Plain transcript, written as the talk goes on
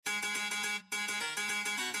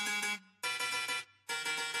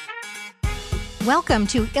Welcome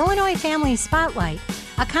to Illinois Family Spotlight,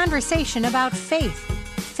 a conversation about faith,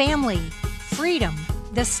 family, freedom,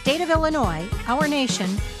 the state of Illinois, our nation,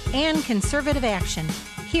 and conservative action.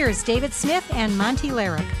 Here's David Smith and Monty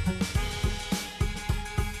Larrick.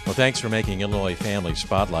 Well, thanks for making Illinois Family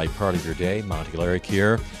Spotlight part of your day. Monty Larrick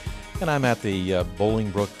here, and I'm at the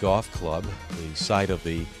Bolingbrook Golf Club, the site of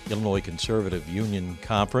the Illinois Conservative Union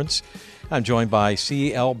Conference. I'm joined by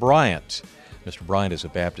C.L. Bryant. Mr. Bryant is a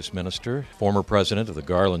Baptist minister, former president of the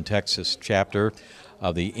Garland, Texas chapter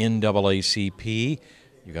of the NAACP.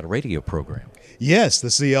 You got a radio program. Yes,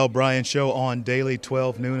 the C.L. Bryant Show on daily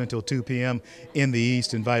 12 noon until 2 p.m. in the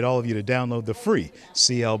East. Invite all of you to download the free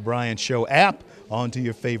C.L. Bryant Show app onto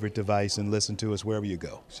your favorite device and listen to us wherever you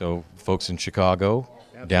go. So folks in Chicago,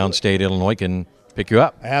 downstate Illinois can pick you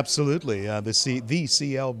up. Absolutely. The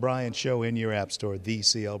C.L. Bryant Show in your app store, the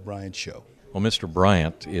C.L. Bryant Show. Well, Mr.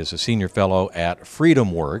 Bryant is a senior fellow at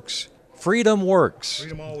Freedom Works. Freedom Works.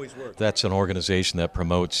 Freedom always works. That's an organization that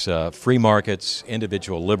promotes free markets,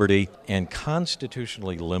 individual liberty, and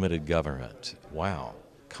constitutionally limited government. Wow.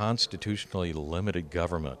 Constitutionally limited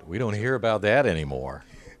government. We don't hear about that anymore.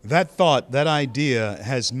 That thought, that idea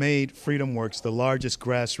has made Freedom Works the largest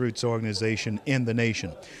grassroots organization in the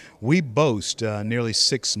nation. We boast nearly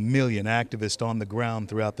 6 million activists on the ground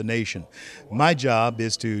throughout the nation. My job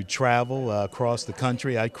is to travel across the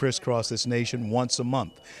country. I crisscross this nation once a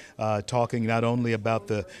month, talking not only about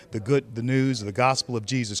the news, the gospel of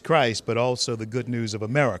Jesus Christ, but also the good news of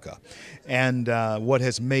America. And what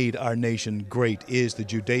has made our nation great is the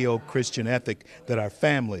Judeo-Christian ethic that our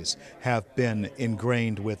families have been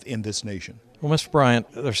ingrained with in this nation. Well, Mr.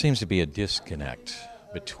 Bryant, there seems to be a disconnect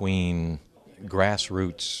between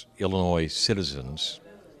grassroots Illinois citizens,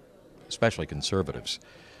 especially conservatives,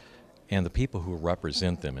 and the people who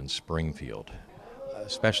represent them in Springfield,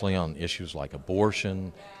 especially on issues like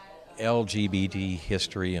abortion, LGBT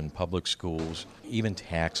history in public schools, even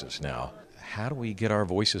taxes now. How do we get our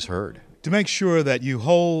voices heard? To make sure that you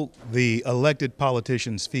hold the elected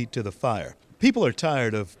politicians' feet to the fire. People are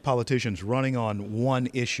tired of politicians running on one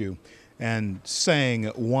issue and saying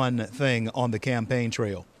one thing on the campaign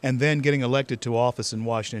trail, and then getting elected to office in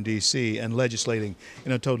Washington, D.C., and legislating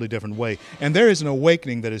in a totally different way. And there is an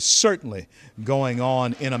awakening that is certainly going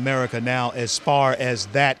on in America now as far as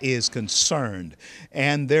that is concerned.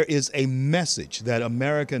 And there is a message that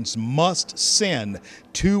Americans must send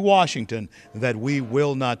to Washington that we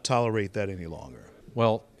will not tolerate that any longer.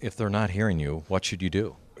 Well, if they're not hearing you, what should you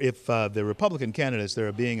do? If the Republican candidates that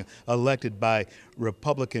are being elected by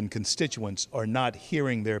Republican constituents are not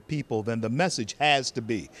hearing their people, then the message has to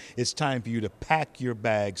be, it's time for you to pack your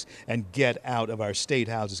bags and get out of our state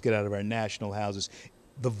houses, get out of our national houses.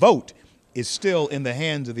 The vote is still in the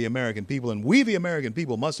hands of the American people, and we, the American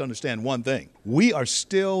people, must understand one thing. We are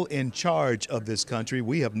still in charge of this country.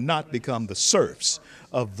 We have not become the serfs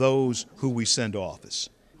of those who we send to office.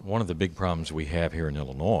 One of the big problems we have here in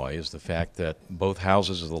Illinois is the fact that both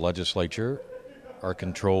houses of the legislature are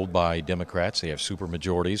controlled by Democrats. They have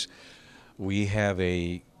supermajorities. We have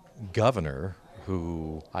a governor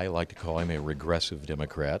who I like to call him a regressive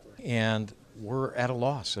Democrat, and we're at a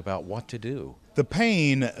loss about what to do. The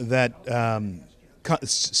pain that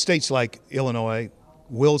states like Illinois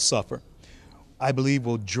will suffer, I believe,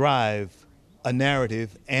 will drive a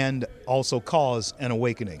narrative and also cause an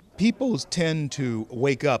awakening. People tend to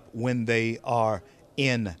wake up when they are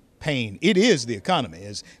in pain. It is the economy,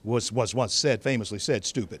 as was once said, famously said,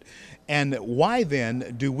 stupid. And why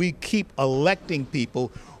then do we keep electing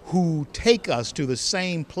people who take us to the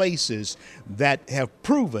same places that have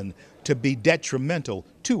proven to be detrimental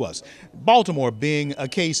to us? Baltimore being a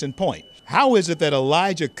case in point. How is it that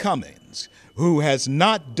Elijah Cummings, who has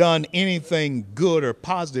not done anything good or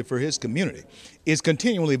positive for his community, is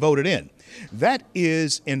continually voted in? That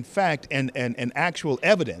is, in fact, an actual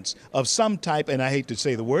evidence of some type, and I hate to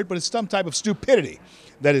say the word, but it's some type of stupidity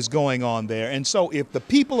that is going on there. And so if the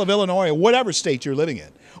people of Illinois, or whatever state you're living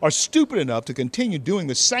in, are stupid enough to continue doing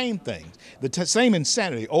the same things, same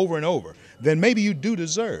insanity over and over, then maybe you do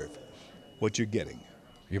deserve what you're getting.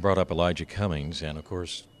 You brought up Elijah Cummings, and of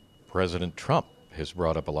course, President Trump has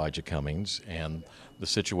brought up Elijah Cummings and the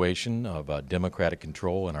situation of Democratic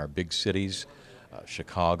control in our big cities,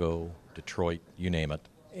 Chicago, Detroit, you name it.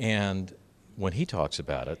 And when he talks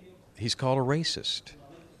about it, he's called a racist.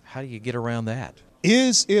 How do you get around that?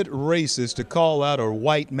 Is it racist to call out a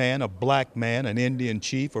white man, a black man, an Indian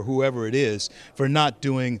chief, or whoever it is for not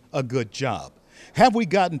doing a good job? Have we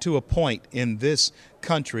gotten to a point in this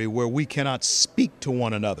country where we cannot speak to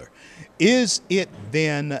one another? Is it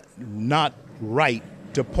then not right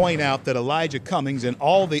to point out that Elijah Cummings and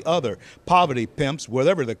all the other poverty pimps,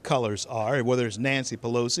 whatever the colors are, whether it's Nancy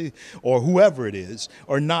Pelosi or whoever it is,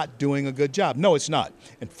 are not doing a good job. No, it's not.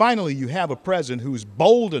 And finally, you have a president who's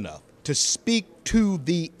bold enough to speak to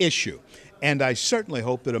the issue. And I certainly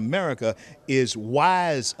hope that America is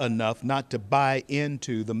wise enough not to buy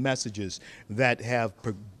into the messages that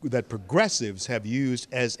that progressives have used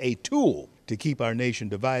as a tool to keep our nation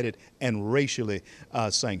divided and racially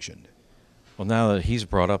sanctioned. Well, now that he's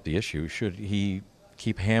brought up the issue, should he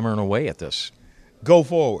keep hammering away at this? Go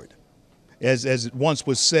forward. As it once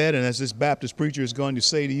was said, and as this Baptist preacher is going to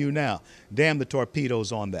say to you now, damn the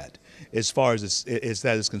torpedoes on that. As far as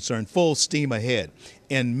that is concerned, full steam ahead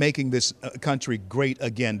in making this country great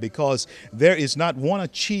again, because there is not one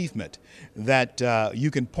achievement that you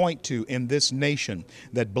can point to in this nation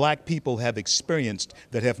that black people have experienced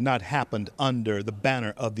that have not happened under the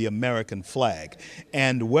banner of the American flag.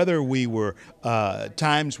 And whether we were,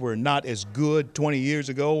 times were not as good 20 years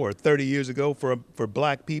ago or 30 years ago for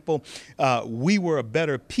black people, we were a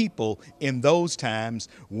better people in those times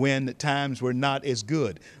when times were not as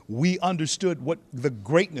good. We understood what the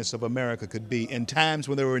greatness of America could be in times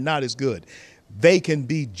when they were not as good. They can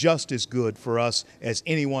be just as good for us as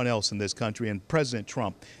anyone else in this country, and President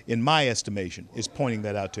Trump, in my estimation, is pointing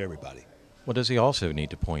that out to everybody. Well, does he also need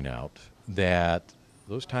to point out that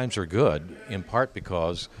those times are good in part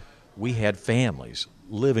because we had families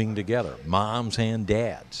living together, moms and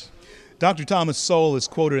dads? Dr. Thomas Sowell is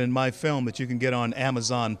quoted in my film that you can get on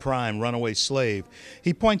Amazon Prime, Runaway Slave.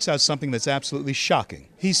 He points out something that's absolutely shocking.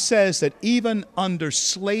 He says that even under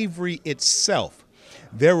slavery itself,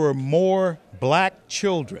 there were more black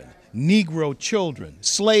children, Negro children,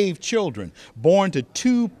 slave children, born to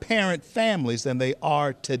two-parent families than they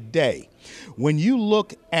are today. When you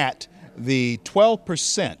look at the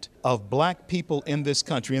 12% of black people in this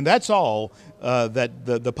country, and that's all that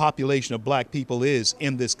the population of black people is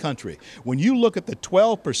in this country. When you look at the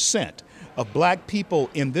 12% of black people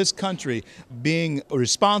in this country being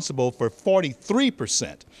responsible for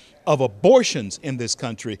 43% of abortions in this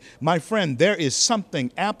country, my friend, there is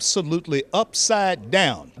something absolutely upside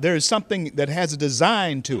down. There is something that has a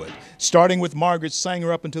design to it, starting with Margaret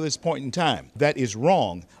Sanger up until this point in time, that is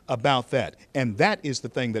wrong about that. And that is the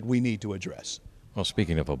thing that we need to address. Well,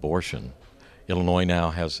 speaking of abortion, Illinois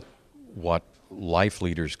now has what life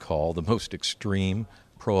leaders call the most extreme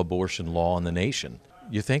pro-abortion law in the nation.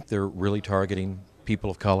 You think they're really targeting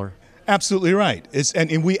people of color? Absolutely right.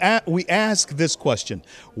 And we ask this question: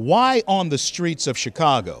 why on the streets of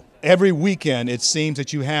Chicago, every weekend it seems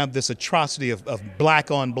that you have this atrocity of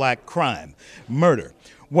black-on-black crime, murder?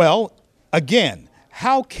 Well, again,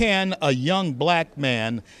 how can a young black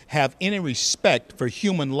man have any respect for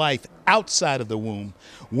human life outside of the womb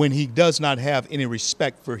when he does not have any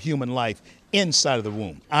respect for human life inside of the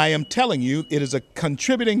womb? I am telling you, it is a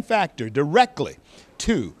contributing factor directly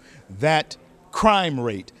to that crime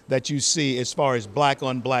rate that you see as far as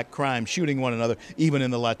black-on-black crime, shooting one another, even in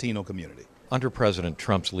the Latino community. Under President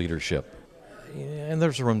Trump's leadership, and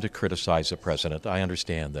there's room to criticize the president, I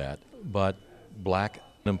understand that, but black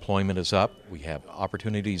employment is up. We have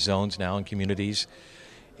opportunity zones now in communities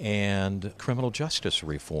and criminal justice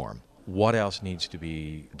reform. What else needs to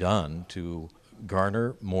be done to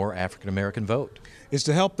garner more African-American vote? Is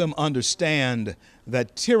to help them understand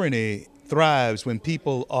that tyranny thrives when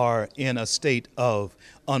people are in a state of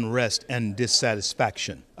unrest and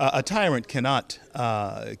dissatisfaction. A tyrant cannot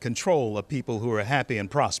control a people who are happy and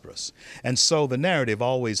prosperous. And so the narrative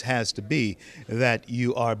always has to be that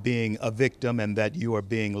you are being a victim and that you are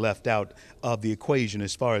being left out of the equation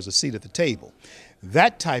as far as a seat at the table.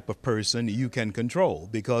 That type of person you can control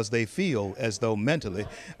because they feel as though mentally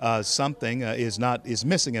something is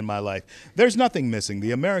missing in my life. There's nothing missing.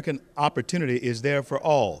 The American opportunity is there for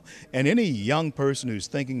all. And any young person who's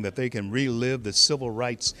thinking that they can relive the civil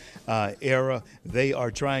rights era, they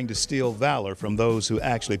are trying to steal valor from those who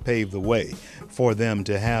actually paved the way for them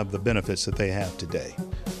to have the benefits that they have today.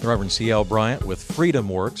 The Reverend C.L. Bryant with Freedom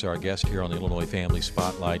Works, our guest here on the Illinois Family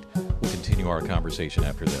Spotlight. We'll continue our conversation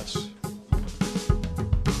after this.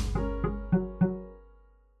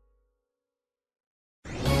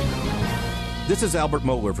 This is Albert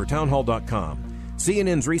Mohler for Townhall.com.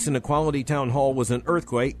 CNN's recent Equality Town Hall was an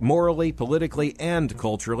earthquake, morally, politically, and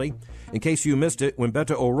culturally. In case you missed it, when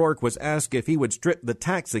Beto O'Rourke was asked if he would strip the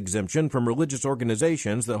tax exemption from religious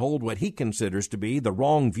organizations that hold what he considers to be the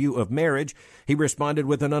wrong view of marriage, he responded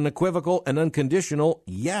with an unequivocal and unconditional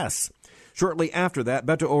yes. Shortly after that,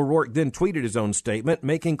 Beto O'Rourke then tweeted his own statement,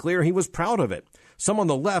 making clear he was proud of it. Some on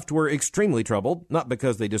the left were extremely troubled, not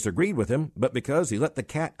because they disagreed with him, but because he let the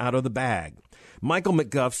cat out of the bag. Michael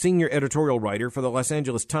McGuff, senior editorial writer for the Los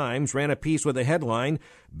Angeles Times, ran a piece with a headline,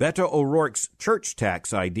 Beto O'Rourke's church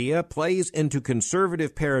tax idea plays into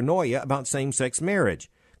conservative paranoia about same-sex marriage.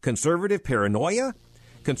 Conservative paranoia?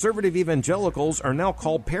 Conservative evangelicals are now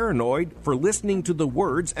called paranoid for listening to the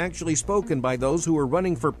words actually spoken by those who are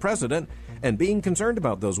running for president and being concerned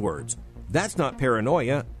about those words. That's not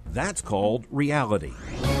paranoia. That's called reality.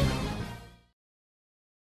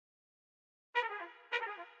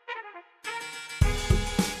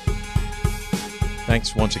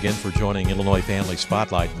 Thanks once again for joining Illinois Family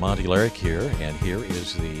Spotlight. Monty Larrick here, and here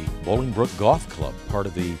is the Bolingbrook Golf Club, part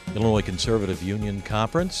of the Illinois Conservative Union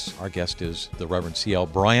Conference. Our guest is the Reverend C.L.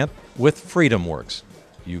 Bryant with Freedom Works.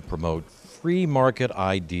 You promote free market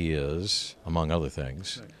ideas, among other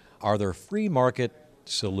things. Are there free market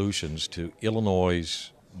solutions to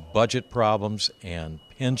Illinois' budget problems and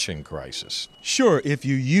pension crisis? Sure, if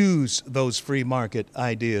you use those free market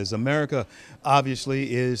ideas. America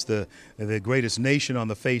obviously is the greatest nation on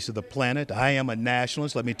the face of the planet. I am a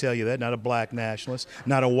nationalist, let me tell you that, not a black nationalist,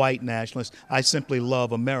 not a white nationalist. I simply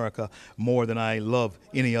love America more than I love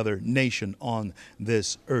any other nation on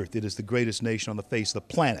this earth. It is the greatest nation on the face of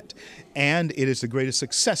the planet, and it is the greatest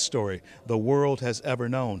success story the world has ever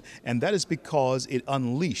known, and that is because it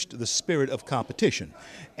unleashed the spirit of competition,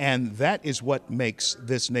 and that is what makes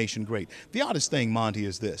this nation great. The oddest thing, Monty,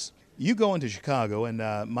 is this. You go into Chicago,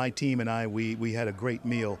 and my team and I, we had a great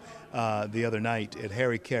meal the other night at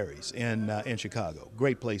Harry Carey's in Chicago.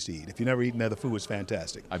 Great place to eat. If you've never eaten there, the food was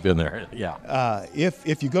fantastic. I've been there, yeah.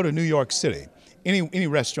 If you go to New York City, any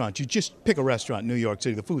restaurant, you just pick a restaurant in New York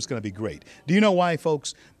City, the food's going to be great. Do you know why,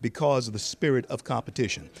 folks? Because of the spirit of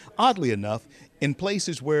competition. Oddly enough, in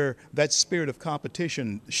places where that spirit of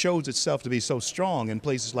competition shows itself to be so strong, in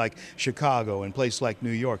places like Chicago and places like New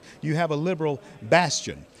York, you have a liberal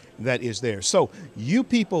bastion that is there. So you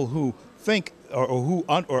people who think or who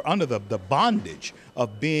are under the bondage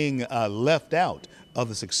of being left out of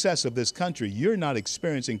the success of this country, you're not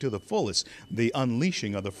experiencing to the fullest the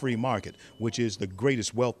unleashing of the free market, which is the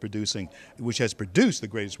greatest wealth producing, which has produced the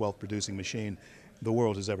greatest wealth producing machine the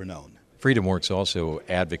world has ever known. Freedom Works also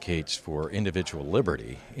advocates for individual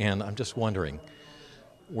liberty, and I'm just wondering,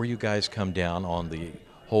 where you guys come down on the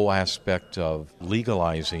whole aspect of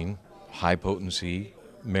legalizing high-potency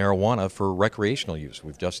marijuana for recreational use.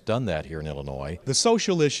 We've just done that here in Illinois. The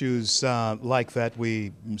social issues like that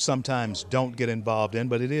we sometimes don't get involved in,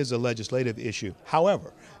 but it is a legislative issue.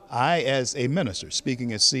 However, I, as a minister,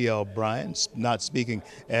 speaking as C.L. Bryant, not speaking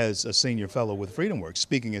as a senior fellow with Freedom Works,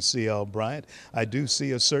 speaking as C.L. Bryant, I do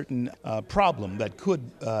see a certain problem that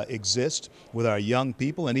could exist with our young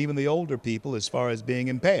people and even the older people as far as being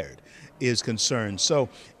impaired is concerned. So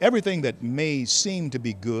everything that may seem to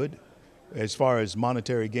be good as far as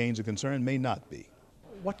monetary gains are concerned may not be.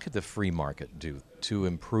 What could the free market do to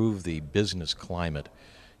improve the business climate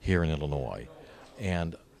here in Illinois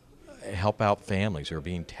and help out families who are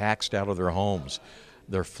being taxed out of their homes?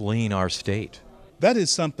 They're fleeing our state. That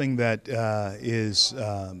is something that is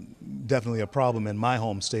definitely a problem in my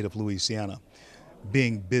home state of Louisiana,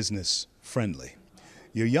 being business friendly.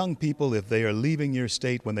 Your young people, if they are leaving your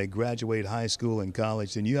state when they graduate high school and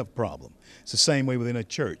college, then you have a problem. It's the same way within a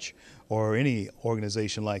church or any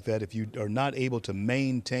organization like that. If you are not able to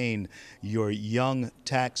maintain your young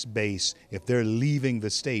tax base, if they're leaving the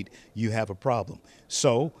state, you have a problem.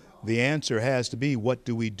 So the answer has to be, what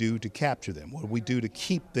do we do to capture them? What do we do to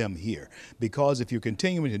keep them here? Because if you're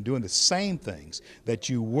continuing to doing the same things that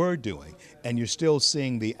you were doing and you're still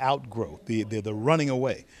seeing the outgrowth, the running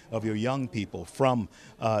away of your young people from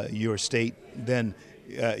your state, then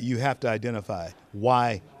you have to identify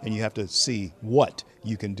why, and you have to see what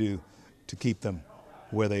you can do to keep them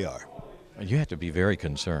where they are. You have to be very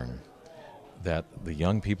concerned that the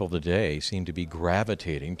young people today seem to be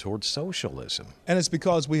gravitating towards socialism. And it's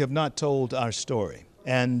because we have not told our story.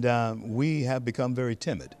 And we have become very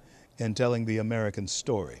timid in telling the American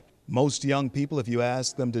story. Most young people, if you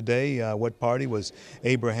ask them today what party was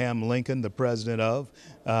Abraham Lincoln the president of,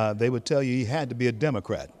 they would tell you he had to be a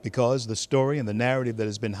Democrat, because the story and the narrative that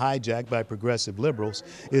has been hijacked by progressive liberals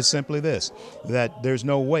is simply this, that there's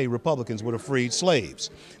no way Republicans would have freed slaves,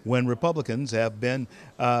 when Republicans have been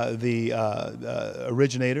the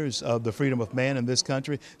originators of the freedom of man in this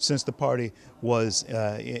country since the party was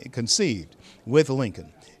conceived with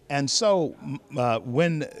Lincoln. And so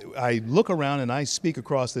when I look around and I speak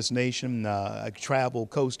across this nation, I travel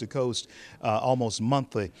coast to coast almost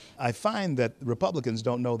monthly, I find that Republicans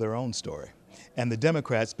don't know their own story. And the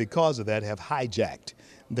Democrats, because of that, have hijacked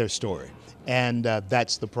their story. And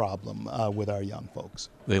that's the problem with our young folks.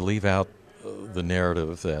 They leave out the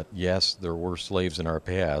narrative that, yes, there were slaves in our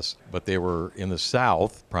past, but they were in the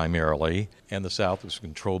South primarily, and the South was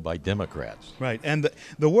controlled by Democrats. Right, and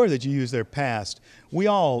the word that you use there, past, we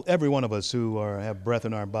all, every one of us who have breath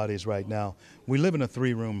in our bodies right now, we live in a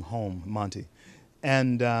 3-room home, Monty.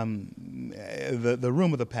 And the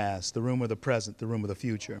room of the past, the room of the present, the room of the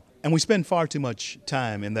future. And we spend far too much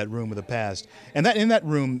time in that room of the past. And in that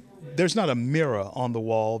room, there's not a mirror on the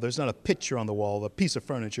wall, there's not a picture on the wall, a piece of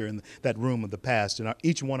furniture in that room of the past in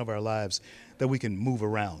each one of our lives that we can move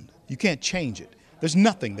around. You can't change it. There's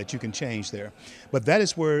nothing that you can change there. But that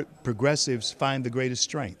is where progressives find the greatest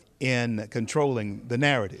strength, in controlling the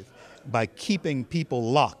narrative by keeping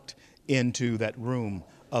people locked into that room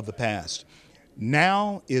of the past.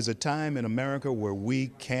 Now is a time in America where we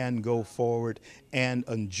can go forward and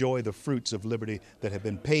enjoy the fruits of liberty that have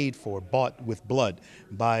been paid for, bought with blood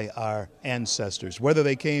by our ancestors. Whether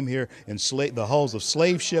they came here in the hulls of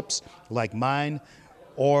slave ships like mine,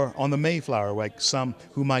 or on the Mayflower, like some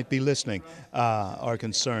who might be listening are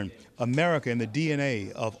concerned. America, in the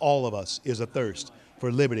DNA of all of us, is a thirst for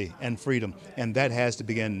liberty and freedom, and that has to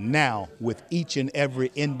begin now with each and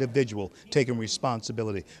every individual taking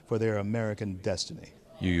responsibility for their American destiny.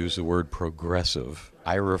 You use the word progressive.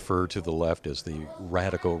 I refer to the left as the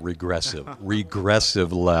radical regressive,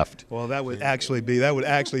 regressive left. Well, that would actually be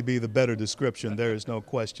the better description. There is no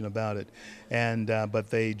question about it. And but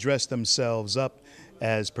they dress themselves up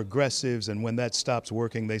as progressives, and when that stops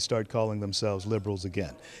working, they start calling themselves liberals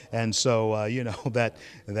again. And so,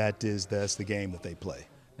 that's the game that they play.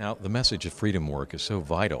 Now, the message of freedom work is so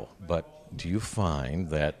vital, but do you find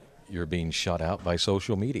that you're being shut out by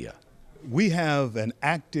social media? We have an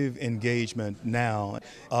active engagement now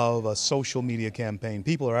of a social media campaign.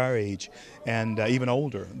 People are our age and even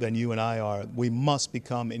older than you and I are. We must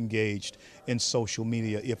become engaged in social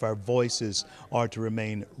media if our voices are to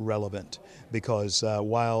remain relevant. Because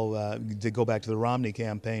to go back to the Romney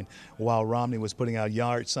campaign, while Romney was putting out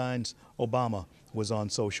yard signs, Obama was on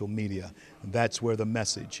social media. That's where the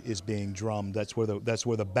message is being drummed. That's where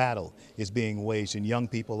the battle is being waged. And young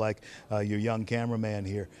people like your young cameraman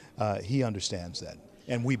here, he understands that,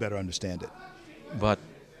 and we better understand it. But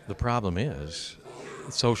the problem is,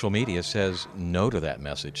 social media says no to that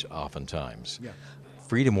message oftentimes. Yeah.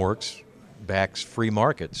 FreedomWorks backs free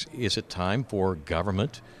markets. Is it time for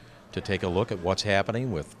government to take a look at what's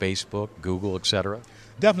happening with Facebook, Google, etc.?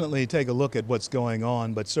 Definitely take a look at what's going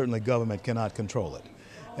on, but certainly government cannot control it.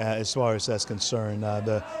 As far as that's concerned,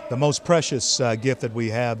 the most precious gift that we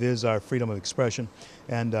have is our freedom of expression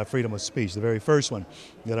and freedom of speech, the very first one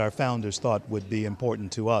that our founders thought would be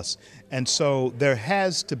important to us. And so there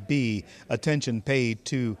has to be attention paid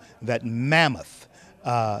to that mammoth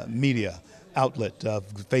media outlet of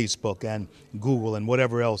Facebook and Google and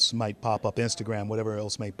whatever else might pop up, Instagram, whatever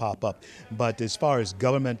else may pop up. But as far as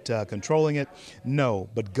government controlling it, no.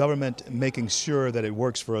 But government making sure that it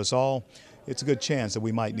works for us all, it's a good chance that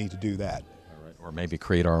we might need to do that. All right. Or maybe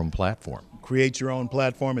create our own platform. Create your own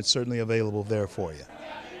platform. It's certainly available there for you.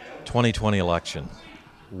 2020 election.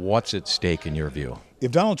 What's at stake in your view?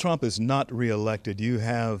 If Donald Trump is not reelected, you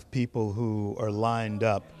have people who are lined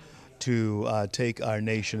up to take our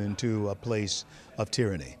nation into a place of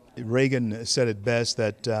tyranny. Reagan said it best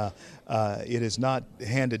that it is not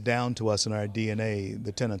handed down to us in our DNA,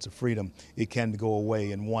 the tenets of freedom. It can go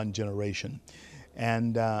away in one generation.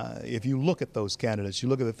 And if you look at those candidates, you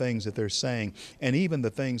look at the things that they're saying, and even the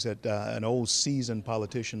things that an old seasoned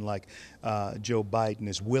politician like Joe Biden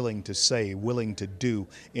is willing to say, willing to do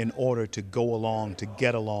in order to go along, to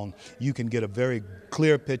get along, you can get a very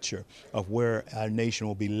clear picture of where our nation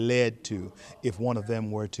will be led to if one of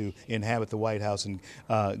them were to inhabit the White House. And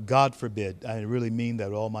God forbid, I really mean that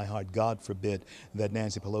with all my heart, God forbid that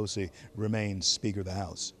Nancy Pelosi remains Speaker of the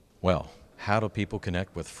House. Well, how do people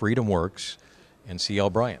connect with FreedomWorks and C.L.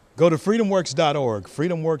 Bryant? Go to freedomworks.org.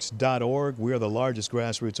 Freedomworks.org. We are the largest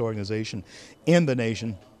grassroots organization in the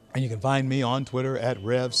nation. And you can find me on Twitter at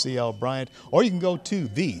RevCLBryant, or you can go to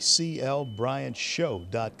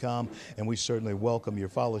theclbryantshow.com, and we certainly welcome your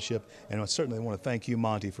followership. And I certainly want to thank you,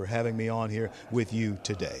 Monty, for having me on here with you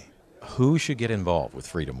today. Who should get involved with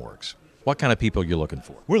FreedomWorks? What kind of people are you looking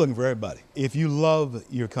for? We're looking for everybody. If you love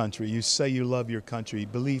your country, you say you love your country,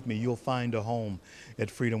 believe me, you'll find a home at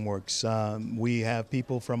FreedomWorks. We have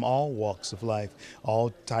people from all walks of life,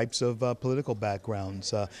 all types of political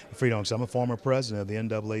backgrounds. FreedomWorks, I'm a former president of the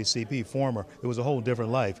NAACP, former. It was a whole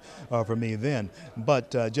different life for me then.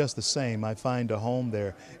 But just the same, I find a home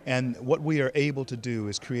there. And what we are able to do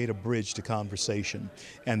is create a bridge to conversation.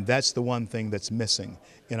 And that's the one thing that's missing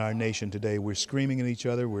in our nation today. We're screaming at each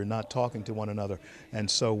other. We're not talking to one another. And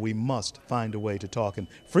so we must find a way to talk. And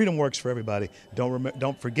freedom works for everybody.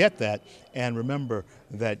 Don't forget that. And remember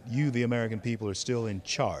that you, the American people, are still in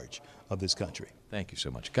charge of this country. Thank you so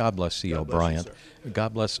much. God bless C.L. Bryant.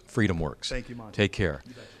 God bless Freedom Works. Thank you, Monty. Take care.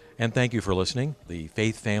 And thank you for listening. The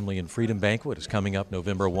Faith, Family, and Freedom Banquet is coming up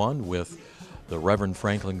November 1 with the Reverend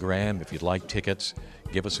Franklin Graham. If you'd like tickets,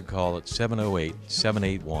 give us a call at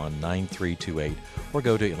 708-781-9328 or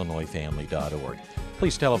go to IllinoisFamily.org.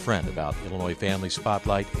 Please tell a friend about Illinois Family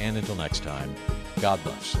Spotlight, and until next time, God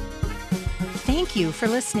bless. Thank you for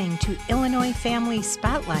listening to Illinois Family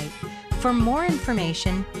Spotlight. For more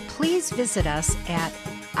information, please visit us at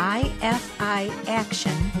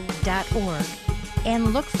ifiaction.org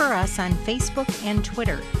and look for us on Facebook and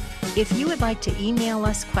Twitter. If you would like to email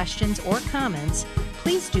us questions or comments,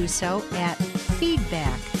 please do so at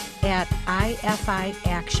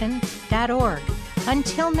feedback@ifiaction.org.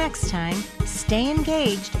 Until next time, stay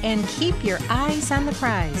engaged and keep your eyes on the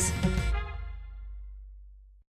prize.